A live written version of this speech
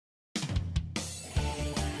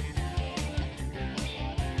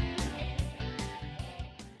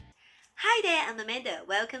Hi there, I'm Amanda.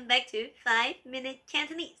 Welcome back to 5 Minute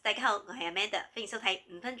Cantonese. 大家好，我係 Amanda，歡迎收睇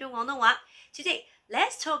5分鐘廣東話。Today,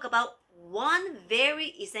 let's talk about one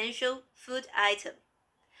very essential food item.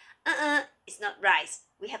 It's not rice.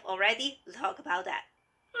 We have already talked about that.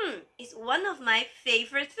 It's one of my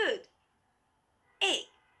favorite food. Egg.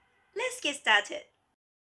 Let's get started.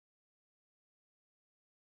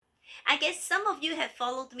 I guess some of you have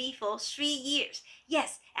followed me for 3 years.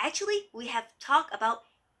 Yes, actually, we have talked about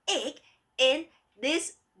egg in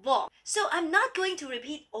this vlog. So I'm not going to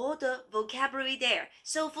repeat all the vocabulary there.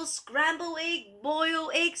 So for scrambled egg,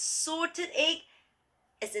 boiled egg, salted egg,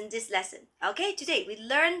 it's in this lesson. Okay, today we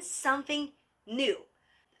learn something new.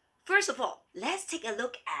 First of all, let's take a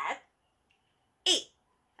look at egg.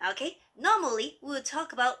 Okay, normally we'll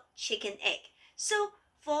talk about chicken egg. So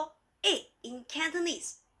for egg in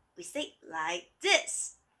Cantonese, we say like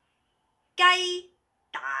this. 雞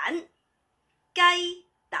蛋 雞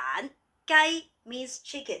蛋 雞 means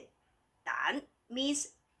chicken. 蛋 means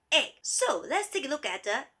egg. So let's take a look at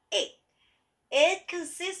the egg. It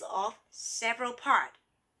consists of several parts.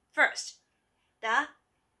 First, the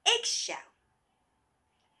eggshell.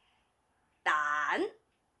 蛋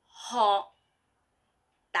殼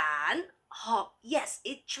蛋殼 Yes,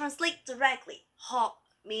 it translates directly. 殼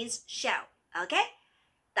means shell. Okay?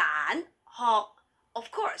 蛋殼 Of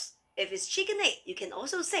course, if it's chicken egg, you can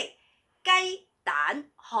also say 雞蛋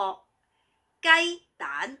殼雞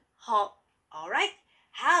蛋殼 Alright?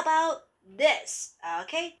 How about this?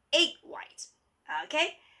 Okay? Egg white.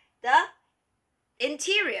 Okay? The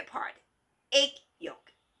interior part. Egg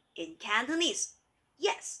yolk. In Cantonese,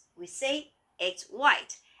 yes, we say egg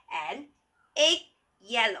white and egg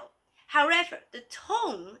yellow. However, the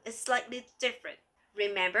tone is slightly different.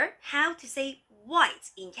 Remember how to say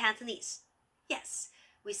white in Cantonese? Yes,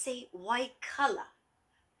 we say white color.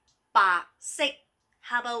 白色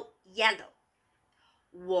How about yellow?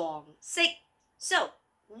 黃色 So,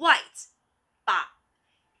 white 白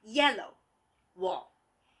Yellow 黃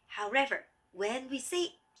However, when we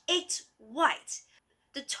say egg white,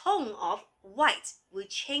 the tone of white will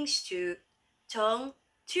change to tone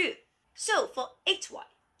 2. So, for egg white,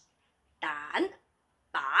 蛋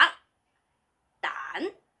白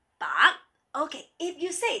蛋白 Okay, if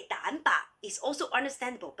you say 蛋白, it's also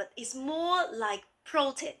understandable, but it's more like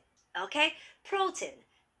protein. Okay, protein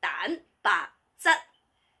蛋白質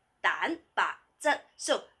蛋白質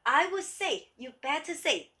So I would say you better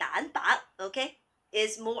say 蛋白 Okay,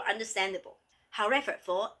 it's more understandable. However,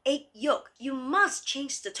 for egg yolk, you must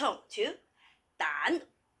change the tone to 蛋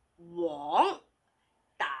黃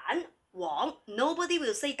蛋黃 Nobody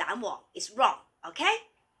will say 蛋黃 It's wrong. Okay,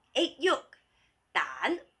 egg yolk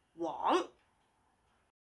蛋黃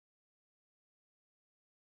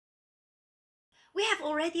We have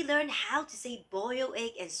already learned how to say boiled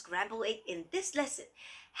egg and scrambled egg in this lesson.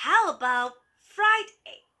 How about fried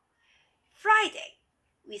egg? Fried egg,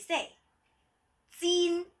 we say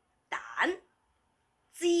煎蛋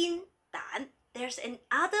煎蛋 There's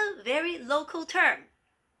another very local term.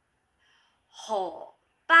 荷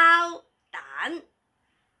包蛋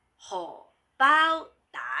荷包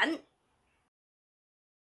蛋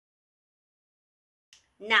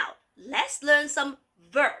Now, let's learn some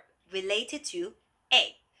verb related to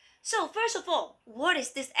egg. So first of all, what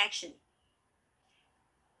is this action?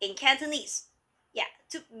 In Cantonese,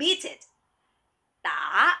 to beat it.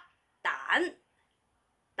 打蛋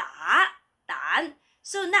打蛋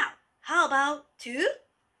So now, how about to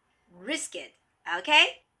risk it?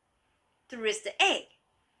 Okay? To risk the egg.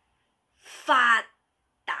 發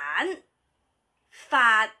蛋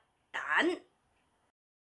發蛋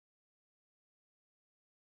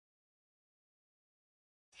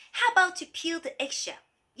How about to peel the eggshell?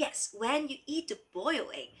 Yes, when you eat the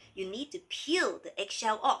boiled egg, you need to peel the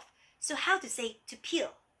eggshell off. So how to say to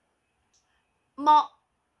peel? 剝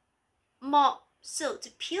剝 So to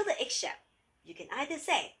peel the eggshell, you can either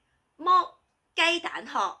say 剝雞蛋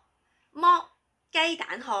殼剝雞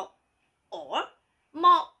蛋殼 or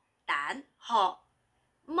剝蛋殼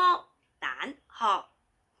剝蛋殼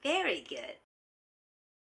Very good.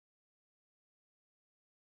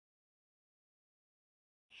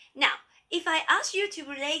 Now, if I ask you to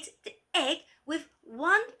relate the egg with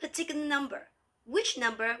one particular number, which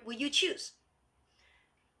number will you choose?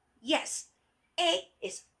 Yes, egg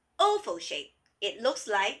is oval shape. It looks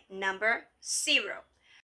like number 0.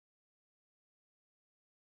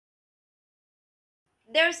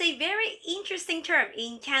 There's a very interesting term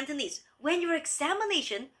in Cantonese. When your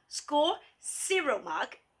examination score 0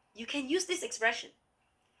 mark, you can use this expression.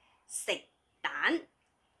 食蛋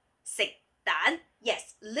食蛋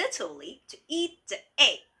Yes, literally to eat the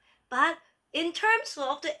egg. But In terms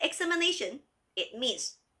of the examination, it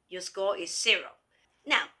means your score is 0.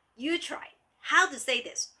 Now, you try how to say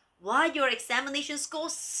this. Why your examination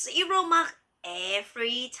scores 0 mark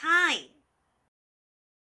every time?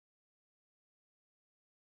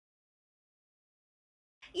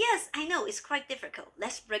 Yes, I know it's quite difficult.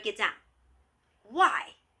 Let's break it down.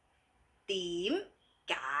 Why? Điểm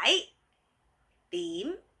解?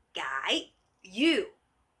 Điểm解? You.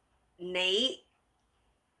 Nấy.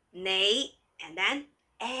 Nấy. And then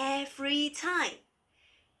every time.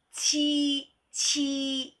 Chi.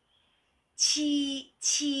 Chi. Chi.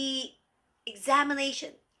 Chi.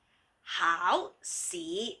 Examination. How?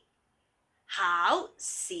 See. How?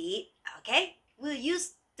 See. Okay? We'll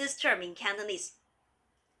use this term in Cantonese.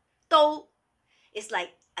 Do is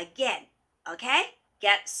like again. Okay?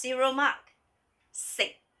 Get 0 mark.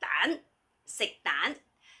 食蛋，食蛋。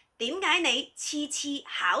點解你次次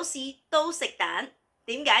考試都食蛋？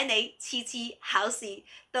點解你次次考試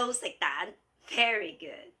都食蛋？ Very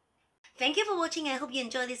good. Thank you for watching. I hope you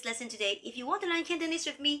enjoyed this lesson today. If you want to learn Cantonese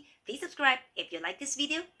with me, please subscribe. If you like this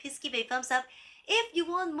video, please give it a thumbs up. If you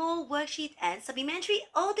want more worksheet and supplementary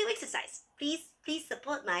audio exercise, please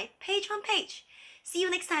support my Patreon page. See you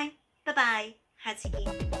next time. Bye bye. 下次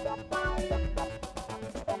見。